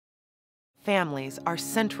Families are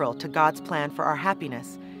central to God's plan for our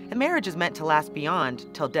happiness, and marriage is meant to last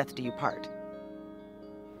beyond till death do you part.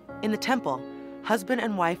 In the temple, husband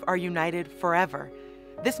and wife are united forever.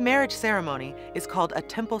 This marriage ceremony is called a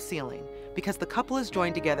temple sealing because the couple is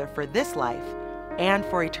joined together for this life and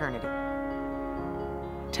for eternity.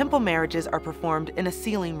 Temple marriages are performed in a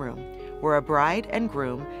sealing room where a bride and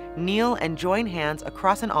groom kneel and join hands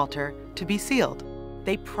across an altar to be sealed.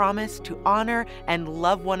 They promise to honor and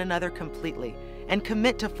love one another completely and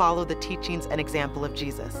commit to follow the teachings and example of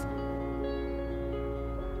Jesus.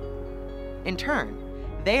 In turn,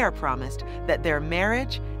 they are promised that their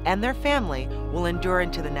marriage and their family will endure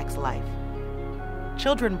into the next life.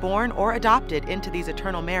 Children born or adopted into these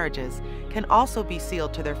eternal marriages can also be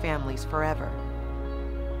sealed to their families forever.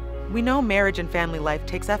 We know marriage and family life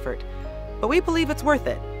takes effort, but we believe it's worth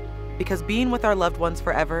it because being with our loved ones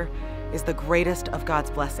forever is the greatest of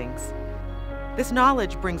God's blessings. This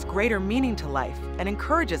knowledge brings greater meaning to life and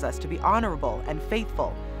encourages us to be honorable and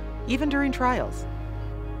faithful, even during trials.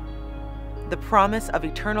 The promise of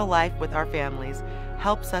eternal life with our families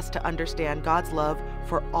helps us to understand God's love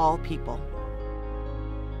for all people.